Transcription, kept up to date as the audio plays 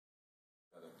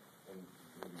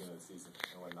the season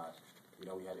and whatnot. You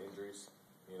know, we had injuries,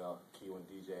 you know, Q and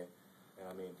DJ, and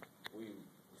I mean, we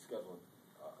scheduled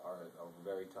a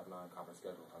very tough non-conference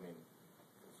schedule. I mean,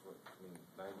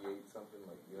 98 something,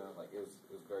 like, you know, like it was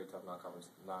very tough non-conference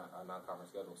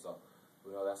schedule. So,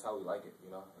 you know, that's how we like it,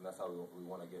 you know, and that's how we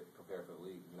want to get prepared for the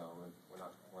league. You know, we're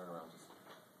not running around just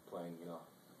playing, you know,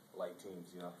 light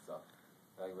teams, you know. So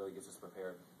that really gets us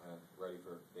prepared and ready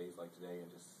for days like today and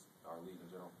just our league in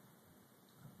general.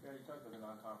 Yeah, you talked about the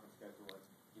non-conference schedule, like,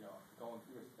 you know, going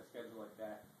through a schedule like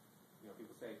that. You know,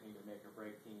 people say it can either make or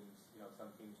break teams. You know,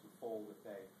 some teams would fold if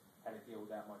they had to deal with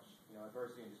that much, you know,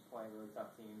 adversity and just playing really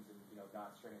tough teams and, you know,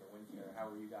 not stringing the wins together. How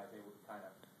were you guys able to kind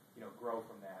of, you know, grow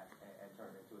from that and turn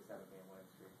it into a 7-game winning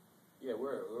streak? Yeah,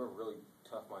 we're a really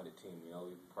tough-minded team. You know,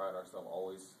 we pride ourselves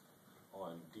always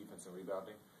on defense and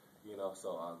rebounding. You know,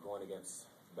 so going against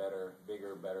better,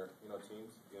 bigger, better, you know,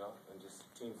 teams, you know, and just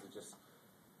teams that just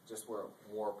were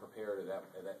more prepared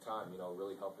at that time, you know,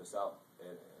 really helped us out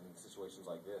in situations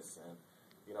like this. And,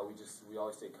 you know, we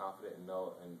always stay confident and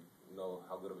know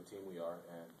how good of a team we are,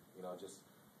 and, you know, just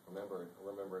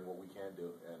remembering what we can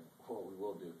do and what we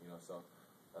will do, you know. So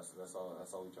that's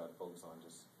all we try to focus on,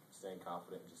 just staying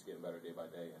confident and just getting better day by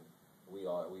day. And we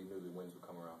knew the wins would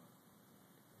come around.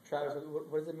 Travis,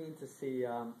 what does it mean to see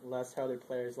less heralded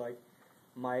players like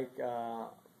Mike,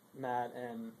 Matt,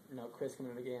 and, you know, Chris come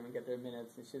into the game and get their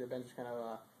minutes and see their bench kind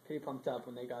of pretty pumped up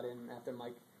when they got in after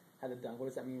Mike had it done? What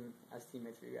does that mean as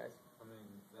teammates for you guys? I mean,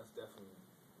 that's definitely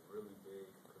really big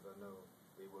because I know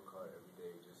they work hard every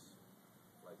day, just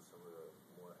like some of the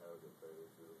more heralded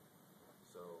players do.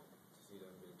 So to see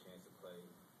them get a chance to play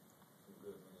some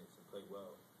good minutes and play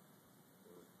well,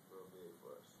 it was real big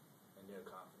for us, and their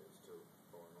confidence too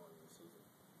going on in the season.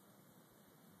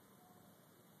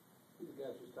 You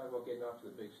guys just talk about getting off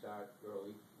to the big start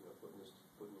early, you know,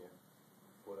 putting your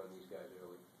foot on these guys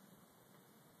early.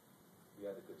 You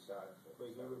had a good start. So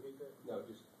Wait, can you repeat that? No,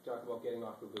 just talk about getting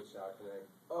off to a good start today.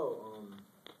 Oh,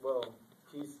 well,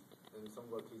 Keith, in some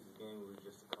of our Keith's game was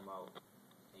just to come out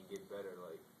and get better.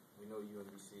 Like, we know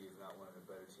UMBC is not one of the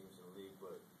better teams in the league,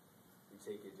 but we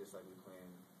take it just like we play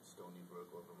in Stony Brook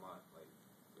or Vermont. Like,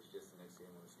 it's just the next game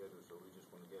on the schedule, so we just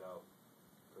want to get out,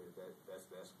 play the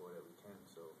best basketball that we can.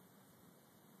 So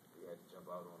we had to jump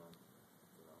out on them,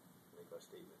 you know, make our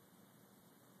statement.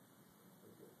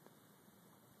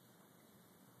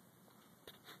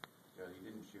 Joe,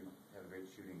 you didn't have a great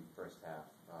shooting first half.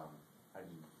 How did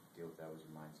you deal with that? What was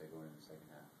your mindset going into the second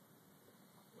half?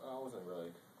 I wasn't really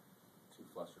too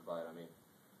flustered by it. I mean,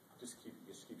 just keep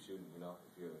shooting. You know,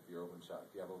 if you have open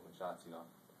shots, you know,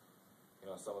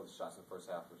 some of the shots in the first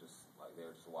half were just like they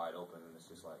were just wide open, and it's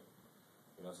just like,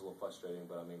 you know, it's a little frustrating.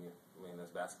 But I mean,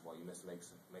 that's basketball. You miss make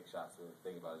shots. So the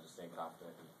thing about it is just staying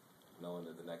confident and knowing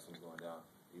that the next one's going down,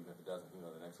 even if it doesn't. You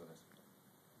know, the next one is.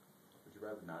 Would you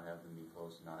rather not have them be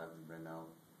close, not have them run out,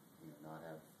 you know, not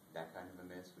have that kind of a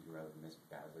miss? Would you rather miss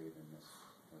badly than miss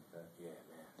like that? Yeah,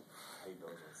 man. I hate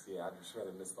those ones. Yeah, I'd just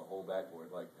rather miss the whole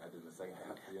backboard like I did in the second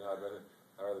half. You know, I'd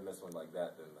rather miss one like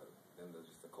that than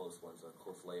just the close ones, the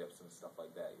close layups and stuff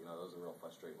like that. You know, those are real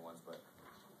frustrating ones. But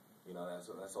you know,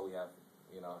 that's all we have.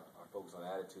 You know, our focus on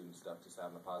attitude and stuff, just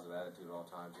having a positive attitude at all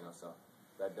times. You know, so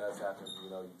that does happen.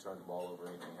 You know, you turn the ball over,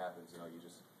 anything happens. You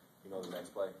know, the next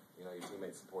play, you know, your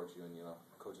teammates support you, and, you know,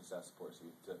 coaching staff supports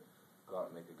you to go out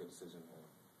and make a good decision and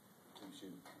keep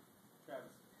shooting.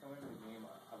 Travis, coming into the game,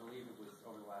 I believe it was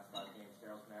over the last 5 games,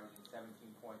 Darryl's been averaging 17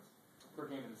 points per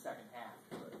game in the second half.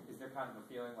 Right. Is there kind of a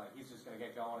feeling like he's just going to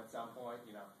get going at some point,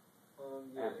 you know,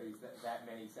 Yeah. after he's that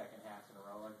many second halves in a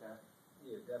row like that?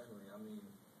 Yeah, definitely. I mean,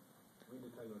 we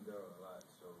depend on Darryl a lot,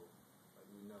 so like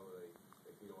we know like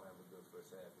if we don't have a good first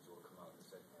half, he's gonna come out in the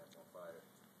second half on fire.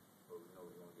 But we know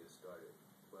we're gonna get started.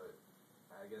 But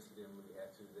I guess he didn't really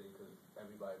have to today because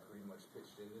everybody pretty much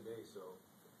pitched in today, so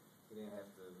he didn't have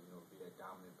to, you know, be that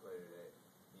dominant player that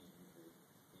he usually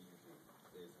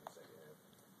is in the second half.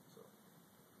 So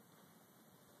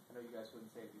I know you guys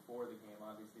wouldn't say it before the game,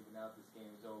 obviously, but now that this game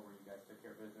is over, you guys took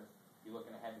care of business. You're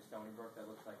looking ahead to Stony Brook.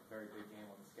 That looks like a very big game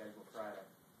on the schedule Friday.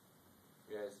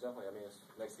 Yeah, it's definitely. I mean, it's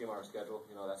next game on our schedule.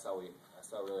 You know, that's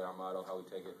really our motto, how we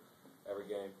take it every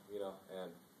game. You know,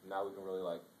 and now we can really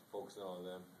like focus in on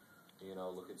them. You know,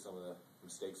 look at some of the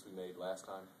mistakes we made last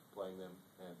time playing them,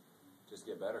 and just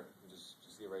get better. Just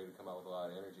get ready to come out with a lot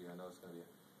of energy. I know it's going to be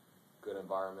a good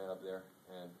environment up there,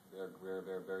 and they're a very,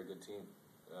 very, very good team.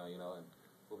 You know, and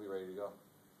we'll be ready to go.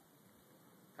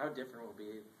 How different will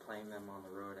be playing them on the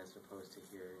road as opposed to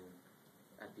here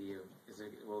at BU? Do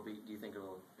you think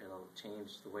it'll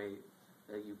change the way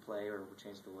that you play, or will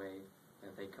change the way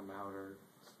that they come out, or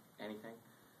anything?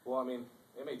 Well, I mean,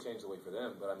 it may change the way for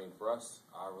them, but I mean, for us,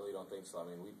 I really don't think so. I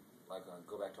mean, we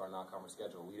go back to our non-conference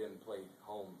schedule. We didn't play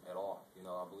home at all. You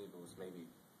know, I believe it was maybe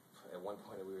at one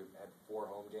point we had 4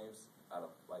 home games out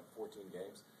of like 14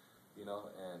 games. You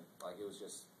know, and like it was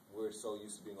just we're so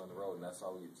used to being on the road, and that's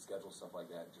how we schedule stuff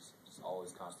like that. Just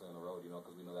always constantly on the road. You know,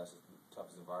 because we know that's the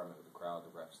toughest environment with the crowd,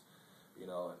 the refs. You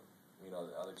know, and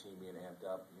the other team being amped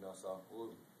up. You know, so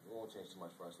it won't change too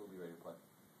much for us. We'll be ready to play.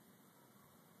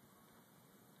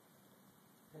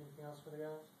 Anything else for the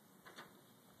guys?